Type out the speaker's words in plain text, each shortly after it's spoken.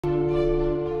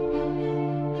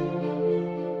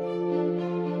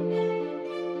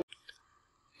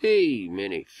Hey,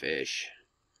 mini fish.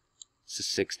 It's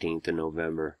the 16th of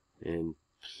November, and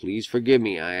please forgive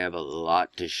me. I have a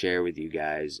lot to share with you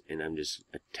guys, and I'm just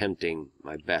attempting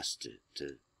my best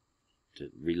to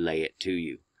relay it to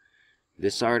you.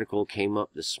 This article came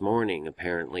up this morning.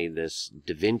 Apparently, this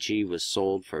Da Vinci was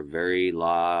sold for a very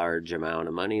large amount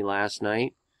of money last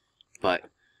night, but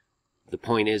the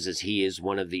point is he is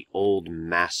one of the old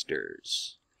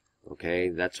masters. Okay,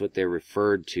 that's what they're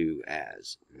referred to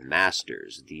as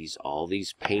masters. All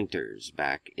these painters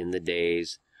back in the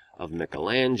days of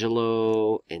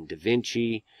Michelangelo and Da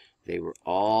Vinci, they were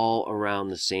all around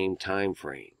the same time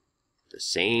frame, the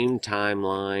same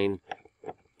timeline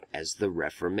as the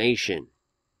Reformation.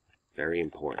 Very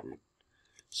important.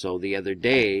 So the other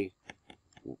day,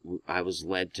 I was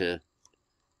led to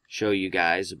show you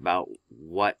guys about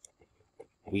what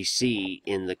we see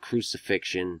in the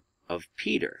crucifixion of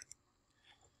Peter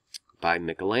by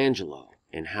Michelangelo,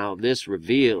 and how this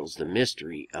reveals the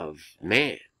mystery of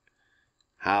man.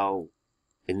 How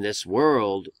in this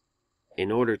world,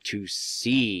 in order to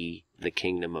see the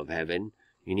kingdom of heaven,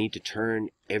 you need to turn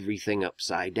everything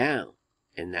upside down.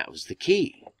 And that was the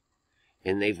key.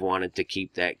 And they've wanted to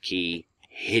keep that key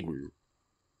hidden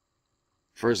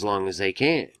for as long as they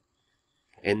can.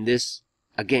 And this,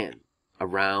 again,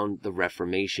 around the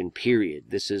Reformation period.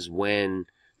 This is when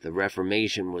the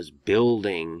Reformation was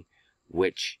building,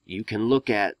 which you can look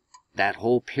at that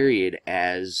whole period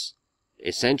as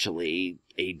essentially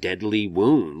a deadly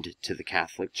wound to the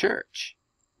Catholic Church,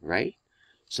 right?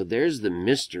 So there's the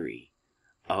mystery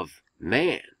of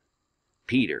man,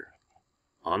 Peter,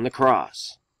 on the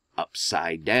cross,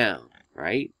 upside down,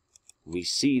 right? We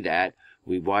see that.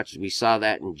 We saw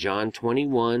that in John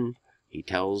 21. He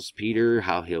tells Peter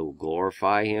how he'll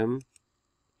glorify him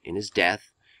in his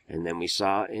death. And then we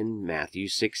saw in Matthew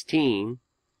 16,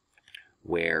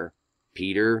 where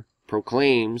Peter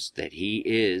proclaims that he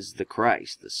is the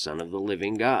Christ, the Son of the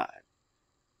living God.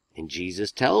 And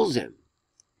Jesus tells him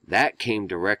that came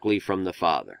directly from the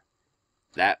Father.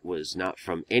 That was not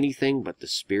from anything but the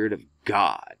Spirit of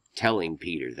God telling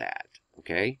Peter that,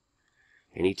 okay?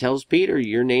 And he tells Peter,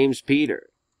 your name's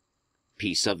Peter,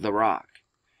 piece of the rock.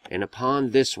 And upon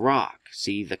this rock,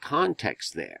 see the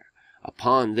context there,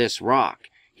 upon this rock,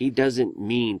 he doesn't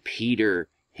mean Peter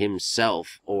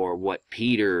himself or what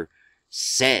Peter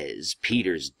says,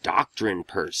 Peter's doctrine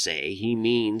per se. He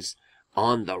means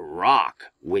on the rock,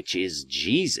 which is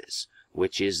Jesus,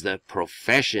 which is the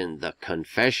profession, the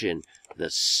confession,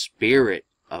 the Spirit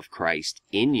of Christ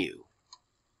in you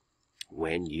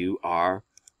when you are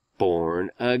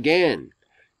born again,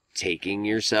 taking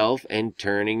yourself and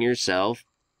turning yourself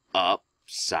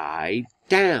upside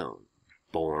down,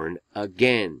 born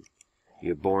again.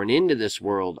 You're born into this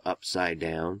world upside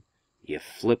down. You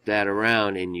flip that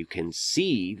around and you can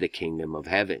see the kingdom of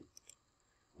heaven.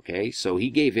 Okay, so he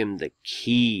gave him the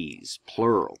keys,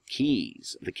 plural,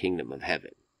 keys of the kingdom of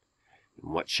heaven.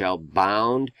 And what shall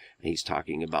bound? And he's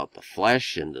talking about the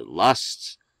flesh and the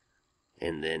lusts.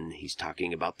 And then he's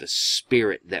talking about the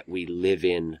spirit that we live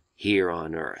in here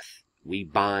on earth. We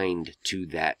bind to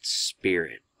that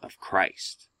spirit of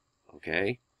Christ.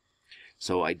 Okay?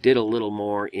 So I did a little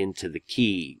more into the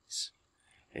keys.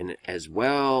 And as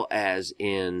well as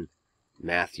in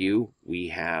Matthew, we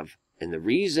have, and the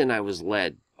reason I was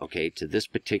led, okay, to this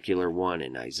particular one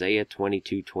in Isaiah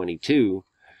 22:22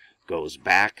 goes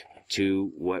back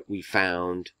to what we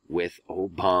found with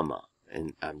Obama.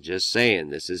 And I'm just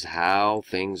saying, this is how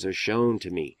things are shown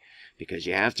to me. Because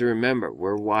you have to remember,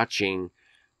 we're watching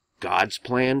God's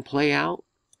plan play out.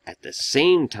 At the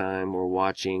same time, we're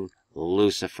watching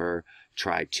Lucifer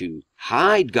try to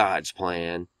hide God's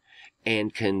plan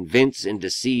and convince and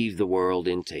deceive the world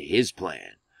into his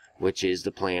plan, which is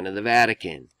the plan of the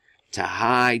Vatican, to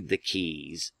hide the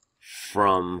keys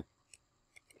from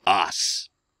us.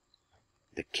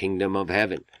 The kingdom of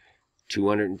heaven.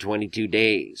 222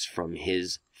 days from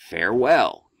his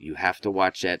farewell. You have to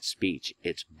watch that speech.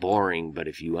 It's boring, but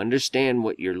if you understand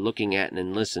what you're looking at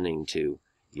and listening to,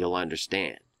 you'll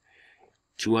understand.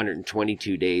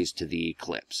 222 days to the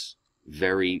eclipse.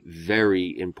 Very,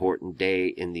 very important day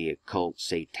in the occult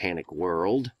satanic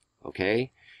world, okay?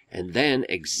 And then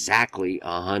exactly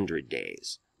 100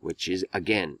 days, which is,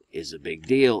 again, is a big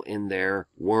deal in their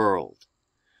world,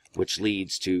 which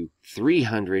leads to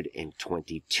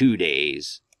 322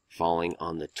 days falling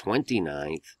on the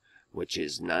 29th, which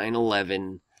is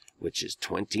 9/11, which is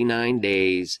 29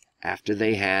 days after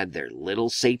they had their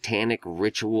little satanic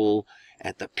ritual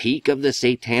at the peak of the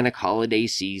satanic holiday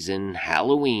season,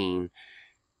 Halloween,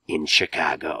 in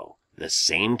Chicago, the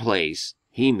same place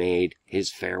he made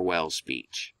his farewell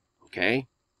speech. Okay?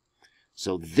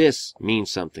 So this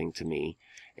means something to me.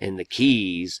 And the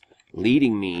keys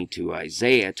leading me to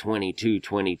Isaiah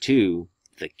 22:22,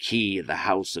 the key of the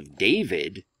house of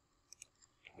David,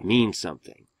 means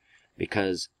something.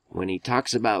 Because when he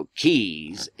talks about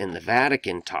keys and the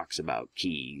Vatican talks about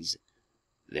keys,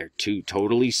 they're two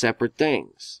totally separate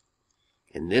things.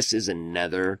 And this is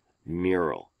another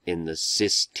mural in the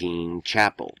Sistine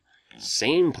Chapel.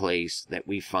 Same place that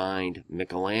we find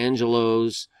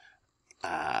Michelangelo's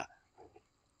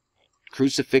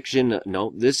crucifixion.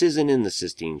 No, this isn't in the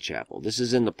Sistine Chapel. This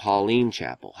is in the Pauline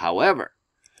Chapel. However,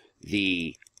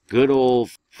 the good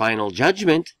old Final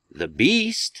Judgment, the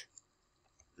Beast,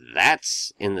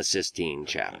 that's in the Sistine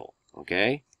Chapel.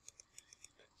 Okay?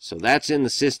 So that's in the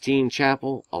Sistine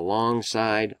Chapel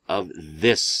alongside of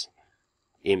this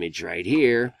image right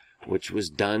here, which was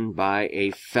done by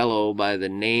a fellow by the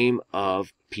name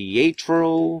of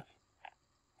Pietro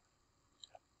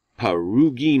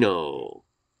Perugino.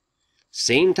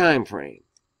 Same time frame,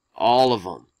 all of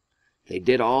them. They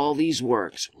did all these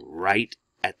works right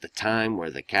at the time where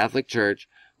the Catholic Church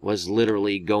was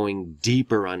literally going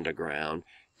deeper underground,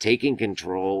 taking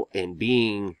control and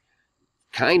being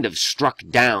kind of struck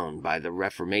down by the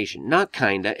Reformation. Not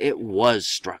kinda, it was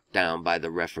struck down by the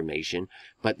Reformation,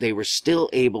 but they were still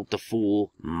able to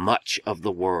fool much of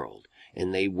the world.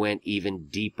 And they went even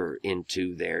deeper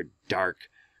into their dark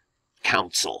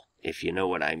council, if you know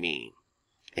what I mean.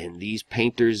 And these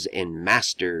painters and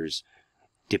masters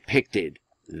depicted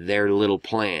their little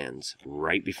plans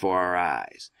right before our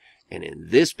eyes. And in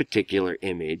this particular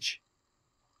image,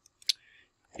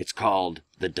 it's called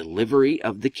The Delivery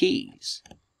of the Keys.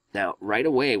 Now, right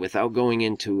away, without going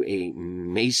into a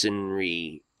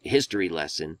masonry history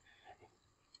lesson,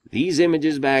 these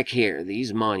images back here,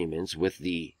 these monuments with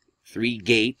the 3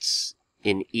 gates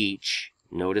in each,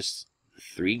 notice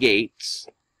 3 gates.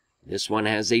 This one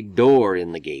has a door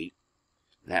in the gate.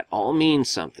 That all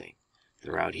means something.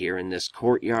 They're out here in this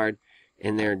courtyard,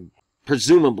 and they're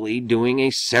presumably doing a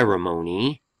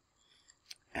ceremony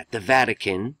at the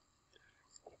Vatican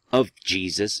of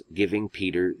Jesus giving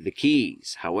Peter the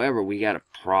keys. However, we got a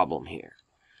problem here.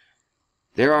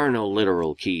 There are no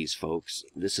literal keys, folks.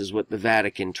 This is what the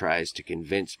Vatican tries to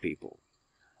convince people.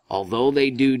 Although they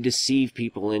do deceive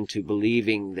people into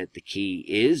believing that the key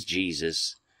is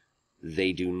Jesus,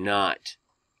 they do not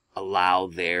allow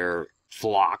their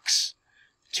flocks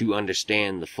to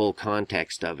understand the full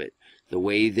context of it. The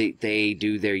way that they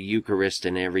do their Eucharist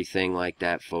and everything like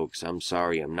that, folks. I'm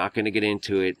sorry, I'm not going to get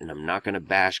into it, and I'm not going to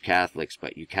bash Catholics,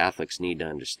 but you Catholics need to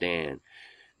understand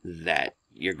that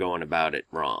you're going about it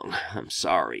wrong. I'm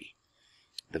sorry.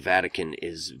 The Vatican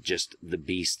is just the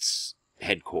beast's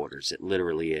headquarters. It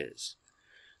literally is.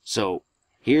 So,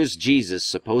 here's Jesus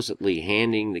supposedly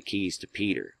handing the keys to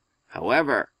Peter.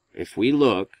 However, if we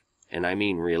look, and I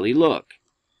mean really look,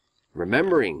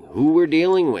 remembering who we're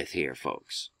dealing with here,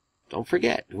 folks. Don't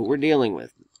forget who we're dealing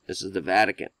with. This is the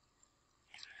Vatican.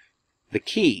 The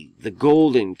key, the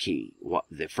golden key.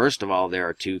 First of all, there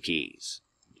are 2 keys.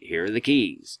 Here are the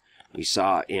keys. We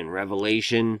saw in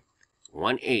Revelation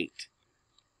 1:8.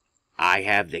 I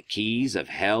have the keys of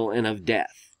hell and of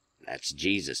death. That's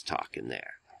Jesus talking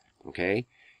there. Okay?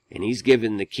 And he's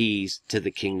given the keys to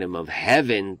the kingdom of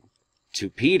heaven to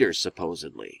Peter,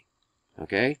 supposedly.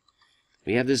 Okay?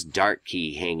 We have this dark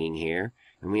key hanging here,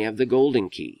 and we have the golden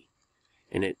key.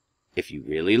 And if you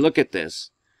really look at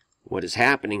this, what is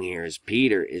happening here is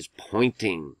Peter is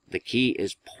pointing, the key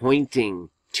is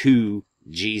pointing to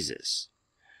Jesus.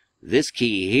 This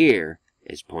key here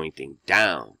is pointing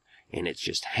down, and it's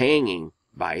just hanging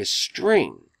by a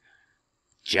string,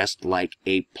 just like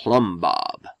a plumb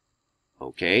bob.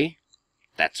 Okay?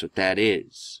 That's what that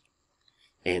is.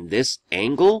 And this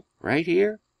angle right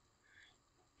here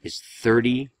is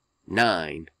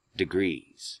 39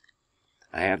 degrees.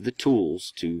 I have the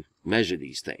tools to measure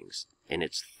these things, and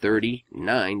it's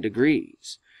 39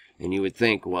 degrees. And you would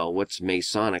think, well, what's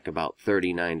Masonic about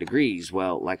 39 degrees?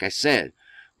 Well, like I said,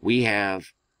 we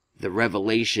have the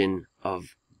revelation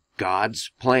of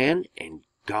God's plan and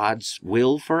God's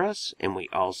will for us, and we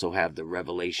also have the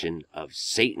revelation of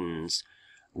Satan's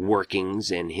workings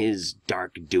and his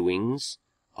dark doings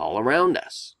all around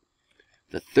us.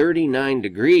 The 39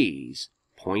 degrees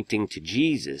pointing to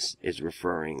Jesus is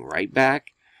referring right back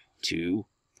to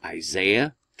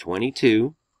Isaiah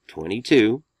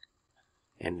 22:22,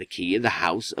 and the key of the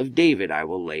house of David I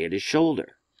will lay at his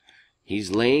shoulder.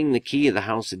 He's laying the key of the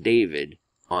house of David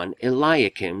on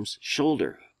Eliakim's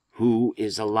shoulder. Who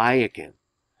is Eliakim?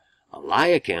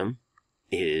 Eliakim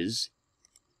is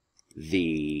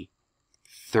the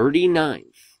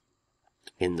 39th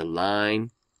in the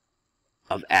line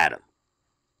of Adam.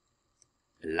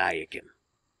 Eliakim.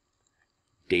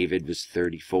 David was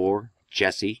 34,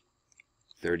 Jesse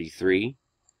 33,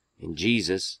 and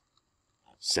Jesus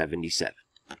 77.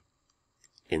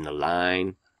 In the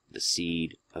line, the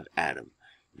seed of Adam.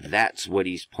 That's what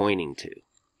he's pointing to.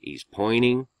 He's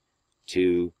pointing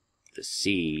to the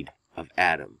seed of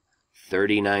Adam.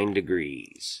 39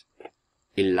 degrees.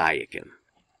 Eliakim.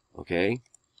 Okay?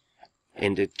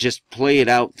 And to just play it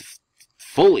out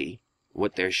fully,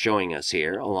 what they're showing us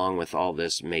here, along with all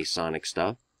this Masonic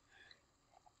stuff,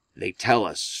 they tell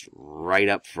us right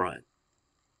up front.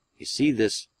 You see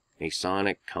this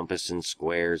Masonic compass and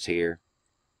squares here?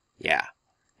 Yeah.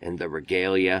 And the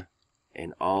regalia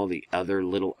and all the other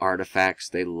little artifacts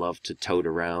they love to tote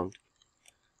around.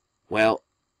 Well,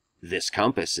 this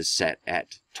compass is set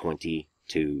at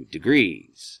 22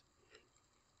 degrees.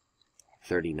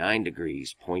 39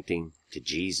 degrees pointing to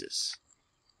Jesus.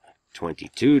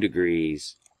 22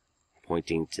 degrees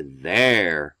pointing to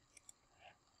their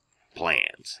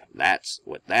plans. That's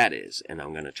what that is. And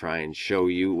I'm going to try and show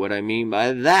you what I mean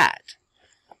by that.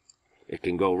 It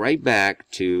can go right back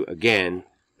to, again,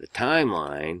 the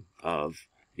timeline of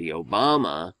the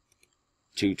Obama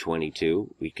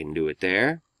 222. We can do it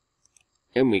there.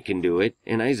 And we can do it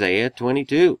in Isaiah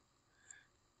 22.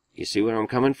 You see where I'm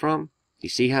coming from? You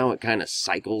see how it kind of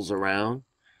cycles around?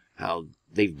 How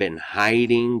they've been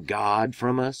hiding God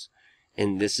from us?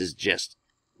 And this is just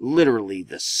literally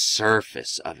the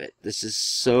surface of it. This is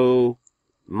so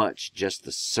much just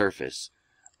the surface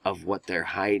of what they're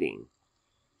hiding.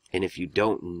 And if you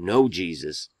don't know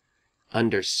Jesus,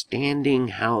 understanding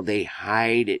how they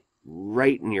hide it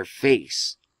right in your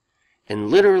face and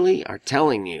literally are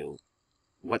telling you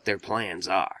what their plans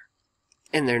are,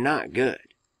 and they're not good,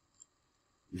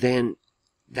 then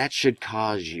that should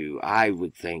cause you, I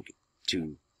would think,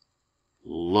 to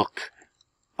look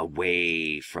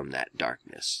away from that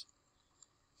darkness.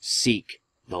 Seek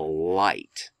the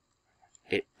light.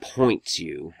 It points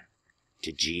you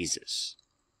to Jesus.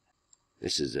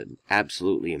 This is an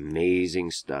absolutely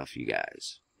amazing stuff, you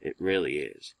guys. It really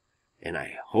is. And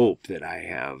I hope that I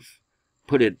have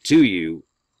put it to you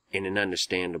in an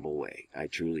understandable way. I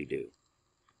truly do.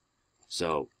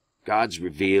 So, God's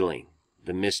revealing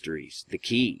the mysteries, the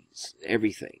keys,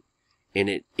 everything. And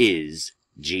it is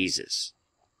Jesus.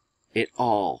 It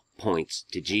all points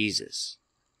to Jesus.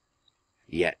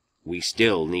 Yet, we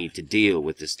still need to deal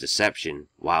with this deception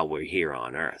while we're here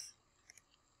on earth.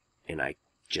 And I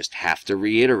just have to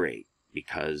reiterate,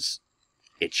 because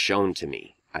it's shown to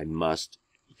me. I must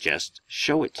just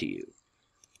show it to you.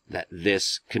 That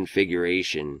this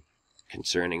configuration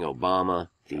concerning Obama,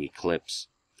 the eclipse,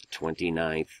 the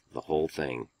 29th, the whole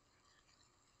thing,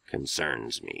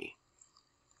 concerns me.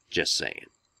 Just saying.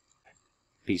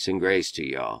 Peace and grace to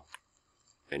y'all.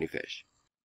 Any fish.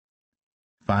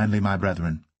 Finally, my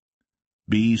brethren,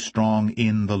 be strong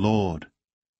in the Lord,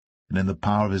 and in the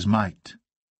power of his might.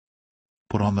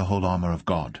 Put on the whole armour of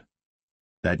God,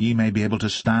 that ye may be able to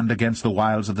stand against the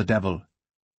wiles of the devil.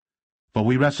 For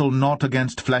we wrestle not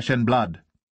against flesh and blood,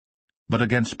 but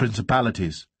against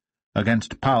principalities,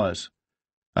 against powers,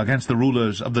 against the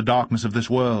rulers of the darkness of this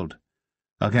world,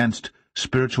 against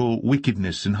spiritual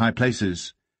wickedness in high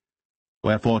places.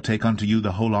 Wherefore take unto you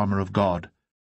the whole armour of God,